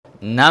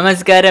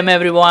Namaskaram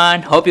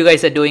everyone. Hope you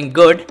guys are doing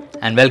good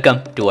and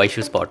welcome to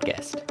Aishu's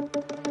podcast.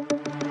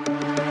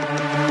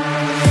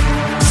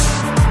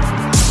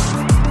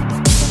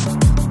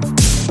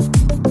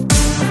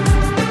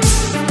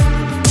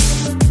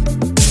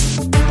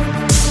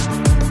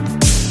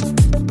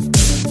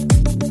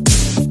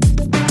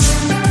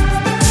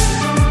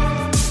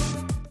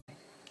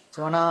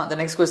 So now the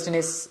next question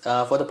is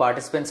for the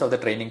participants of the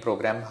training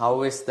program.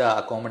 How is the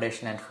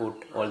accommodation and food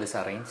all this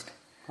arranged?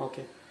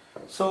 Okay,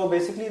 so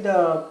basically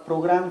the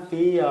program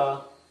fee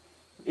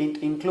it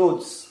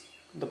includes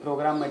the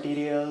program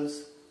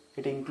materials,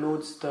 it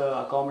includes the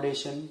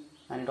accommodation,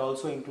 and it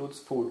also includes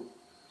food.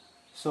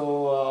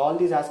 So all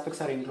these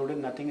aspects are included,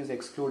 nothing is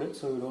excluded,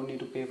 so you don't need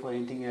to pay for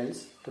anything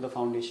else to the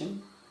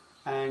foundation.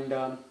 And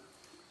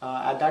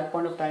at that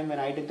point of time when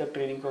I did the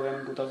training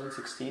program in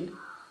 2016,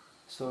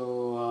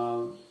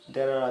 so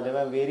there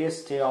were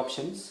various stay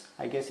options.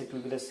 I guess it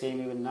will be the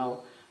same even now.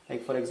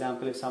 Like for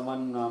example, if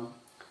someone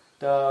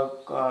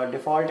the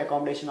default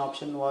accommodation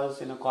option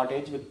was in a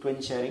cottage with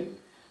twin sharing,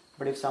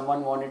 but if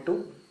someone wanted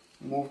to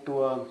move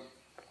to a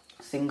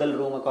single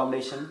room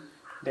accommodation,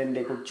 then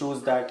they could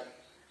choose that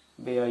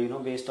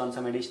based on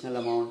some additional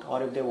amount.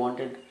 Or if they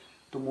wanted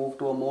to move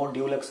to a more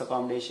deluxe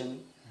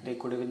accommodation, they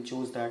could even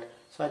choose that.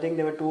 So I think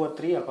there were 2 or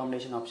 3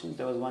 accommodation options.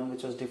 There was one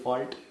which was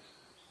default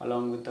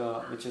along with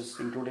which is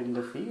included in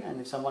the fee,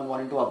 and if someone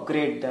wanted to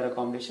upgrade their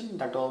accommodation,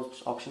 that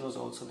option was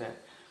also there.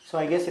 So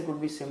I guess it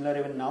would be similar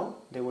even now.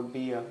 There would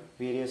be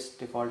various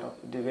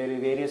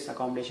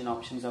accommodation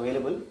options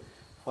available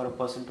for a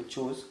person to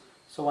choose.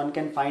 So one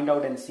can find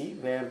out and see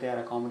where they are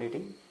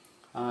accommodating.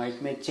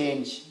 It may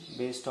change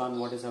based on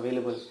what is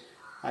available.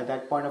 At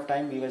that point of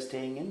time, we were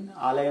staying in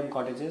Alayam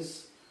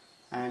cottages,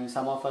 and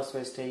some of us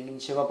were staying in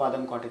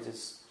Shivapadam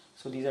cottages.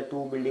 So these are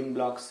 2 building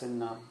blocks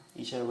in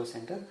Isha Yoga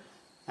Center.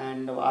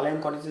 And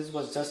Alayam cottages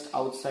was just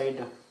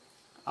outside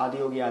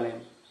Adiyogi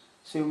Alayam.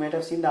 So you might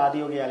have seen the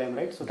Adiyogi Alayam,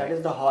 right? So that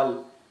is the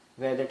hall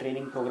where the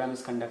training program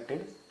is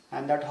conducted,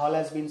 and that hall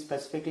has been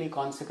specifically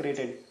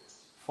consecrated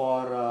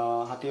for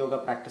Hatha Yoga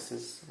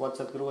practices. What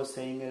Sadhguru was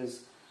saying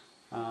is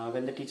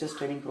when the teachers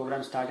training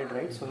program started,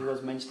 right? So he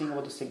was mentioning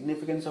about the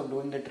significance of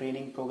doing the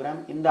training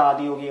program in the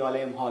Adiyogi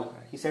Alayam hall.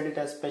 He said it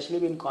has specially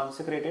been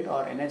consecrated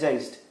or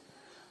energized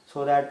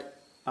so that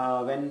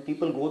when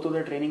people go through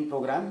the training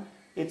program,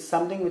 it's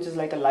something which is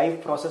like a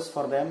life process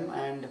for them,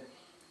 and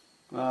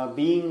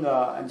being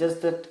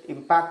just that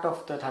impact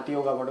of the Hatha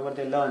Yoga, whatever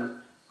they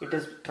learn, it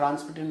is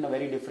transmitted in a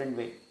very different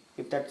way.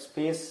 If that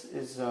space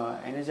is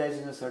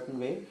energized in a certain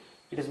way,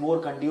 it is more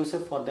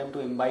conducive for them to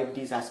imbibe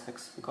these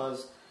aspects,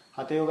 because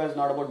Hatha Yoga is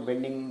not about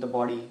bending the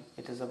body.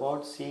 It is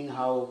about seeing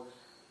how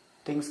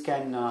things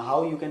can,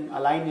 how you can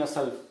align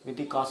yourself with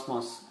the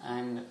cosmos,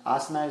 and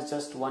asana is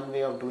just one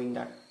way of doing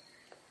that,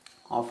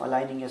 of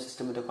aligning your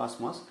system with the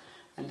cosmos.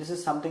 And this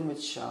is something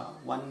which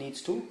one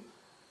needs to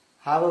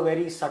have a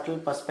very subtle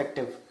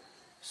perspective.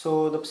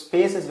 So the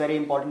space is very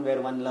important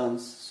where one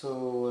learns.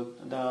 So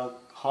the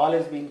hall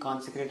is being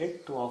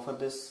consecrated to offer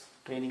this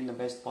training in the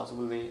best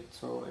possible way.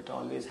 So it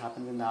always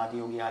happens in the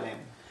Adiyogi Alayam.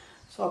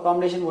 So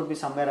accommodation would be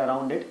somewhere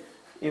around it.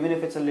 Even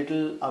if it's a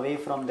little away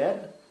from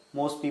there,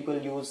 most people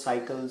use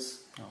cycles,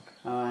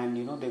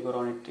 and they go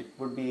on it. It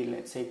would be,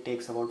 let's say, it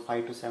takes about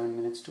 5 to 7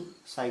 minutes to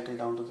cycle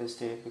down to the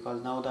stay,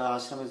 because now the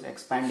ashram is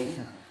expanding.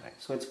 Right.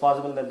 So it's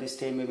possible that the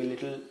stay may be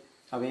little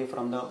away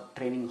from the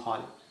training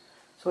hall.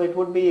 So it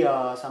would be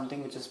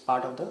something which is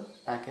part of the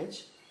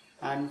package.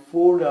 And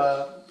food,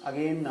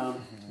 again,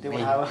 they would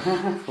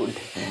have food.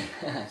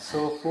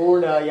 So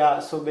food,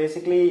 so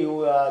basically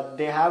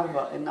they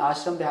have in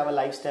ashram, they have a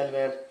lifestyle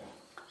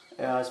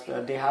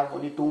where they have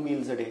only 2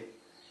 meals a day,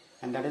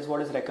 and that is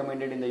what is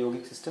recommended in the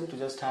yogic system, to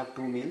just have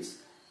 2 meals,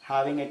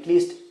 having at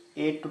least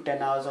 8 to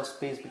 10 hours of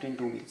space between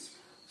 2 meals.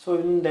 So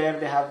in there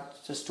they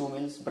have just 2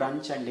 meals,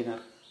 brunch and dinner.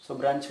 So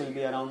brunch will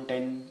be around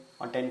 10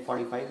 or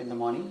 10:45 in the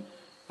morning,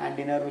 and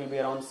dinner will be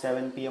around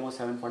 7 p.m. or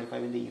 7:45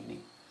 in the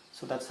evening.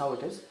 So that's how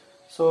it is.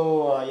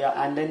 So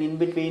and then in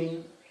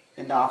between,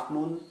 in the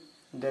afternoon,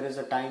 there is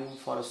a time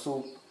for a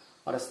soup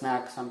or a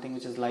snack, something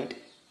which is light,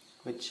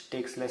 which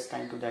takes less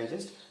time to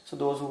digest. So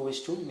those who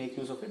wish to make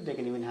use of it, they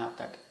can even have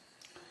that.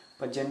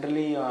 But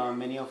generally,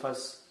 many of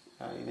us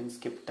even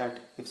skip that.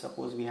 If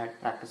suppose we had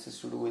practices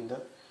to do in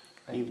the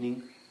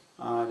evening,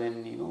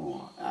 then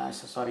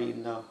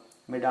in the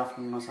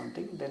mid-afternoon or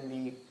something, then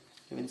we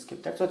even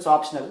skip that. So it's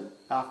optional.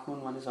 The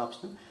afternoon one is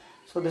optional.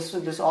 So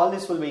all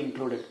this will be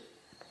included.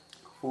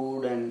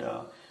 Food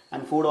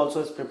and food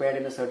also is prepared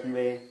in a certain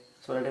way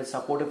so that it's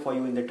supportive for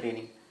you in the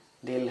training.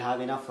 They'll have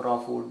enough raw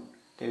food.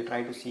 They'll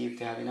try to see if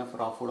they have enough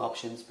raw food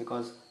options,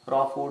 because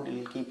raw food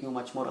will keep you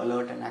much more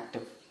alert and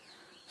active.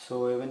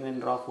 So even in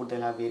raw food,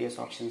 they'll have various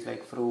options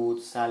like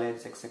fruits,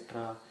 salads,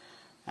 etc.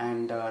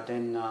 And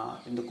then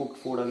in the cooked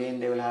food, again,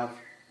 they will have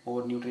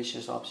more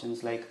nutritious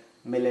options like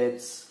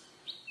millets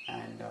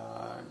and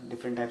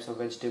different types of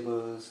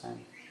vegetables and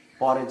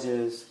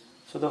porridges.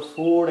 So the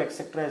food,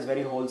 etc. is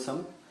very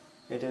wholesome.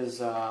 It is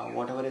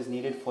whatever is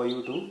needed for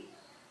you to,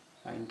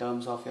 in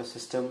terms of your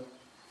system,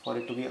 for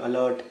it to be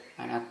alert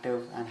and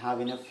active and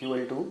have enough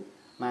fuel to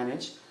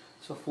manage.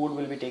 So food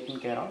will be taken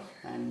care of,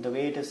 and the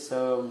way it is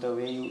served, the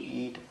way you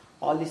eat,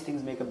 all these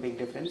things make a big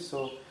difference.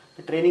 So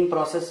the training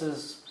process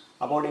is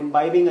about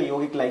imbibing a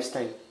yogic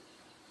lifestyle,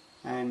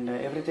 and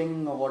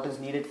everything what is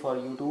needed for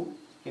you to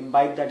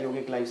imbibe that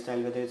yogic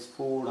lifestyle, whether it's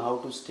food, how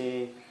to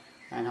stay,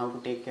 and how to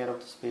take care of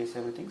the space,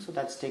 everything. So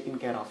that's taken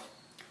care of.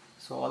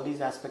 So all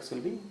these aspects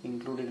will be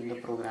included in the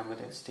program,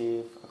 whether it's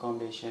stay,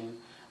 accommodation,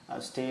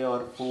 stay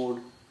or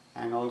food,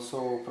 and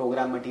also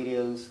program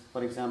materials.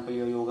 For example,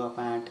 your yoga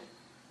mat.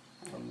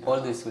 And, All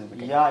this will be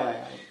taken.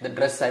 Yeah. The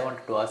dress, I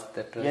wanted to ask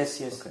that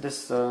dress. Yes. Okay.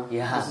 This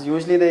Yeah. is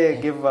usually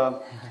they give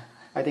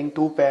I think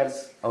 2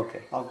 pairs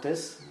Okay. of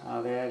this,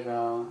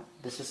 where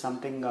this is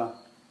something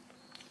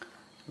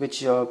which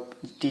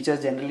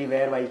teachers generally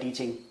wear while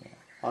teaching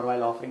or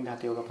while offering the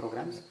Hatha Yoga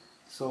programs.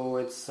 So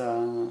it's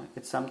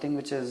something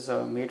which is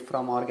made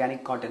from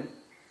organic cotton.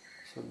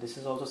 So this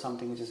is also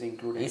something which is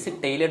included. Is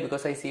it tailored?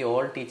 Because I see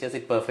all teachers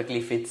it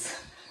perfectly fits.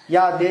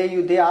 Yeah,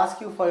 they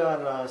ask you for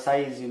your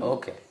size,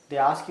 Okay. They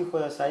ask you for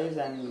your size,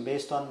 and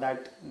based on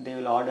that they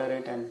will order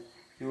it, and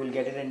you will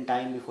get it in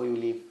time before you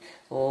leave.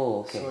 Oh,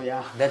 okay. So,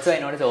 yeah. That's why I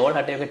noticed all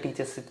Hatha Yoga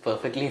teachers it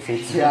perfectly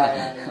fits.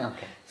 Yeah.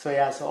 Okay.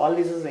 So all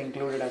this is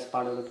included as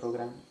part of the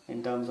program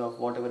in terms of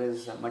whatever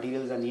is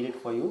materials are needed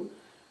for you.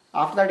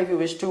 After that, if you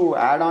wish to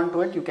add on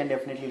to it, you can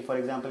definitely, for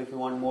example, if you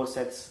want more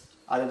sets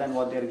other than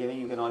what they are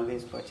giving, you can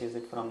always purchase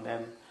it from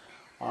them.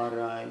 Or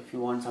if you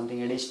want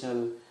something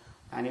additional,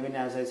 and even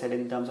as I said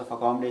in terms of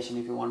accommodation,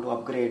 if you want to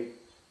upgrade,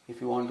 if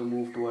you want to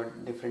move to a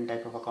different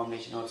type of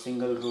accommodation or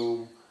single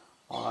room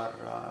or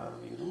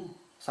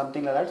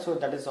something like that, so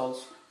that is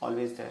also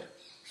always there.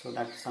 So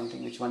that's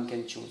something which one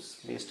can choose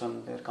based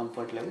on their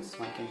comfort levels.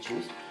 One can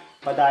choose.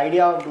 But the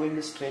idea of doing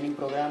this training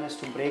program is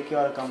to break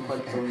your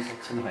comfort zones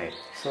actually. Right.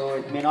 So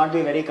it may not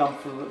be very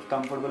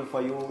comfortable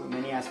for you.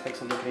 Many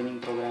aspects of the training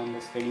program,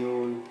 the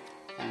schedule,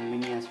 and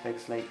many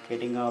aspects like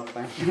getting up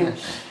and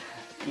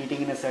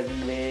eating in a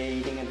certain way,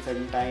 eating at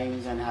certain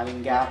times, and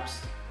having gaps.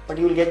 But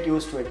you will get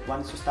used to it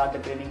once you start the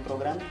training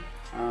program,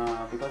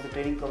 because the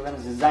training program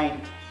is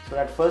designed so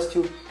that first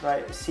you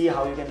see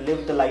how you can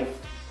live the life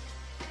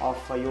of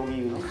a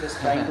yogi, just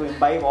trying to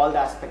imbibe all the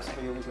aspects of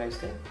a yogic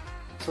lifestyle,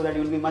 so that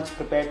you will be much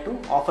prepared to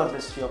offer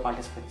this to your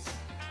participants.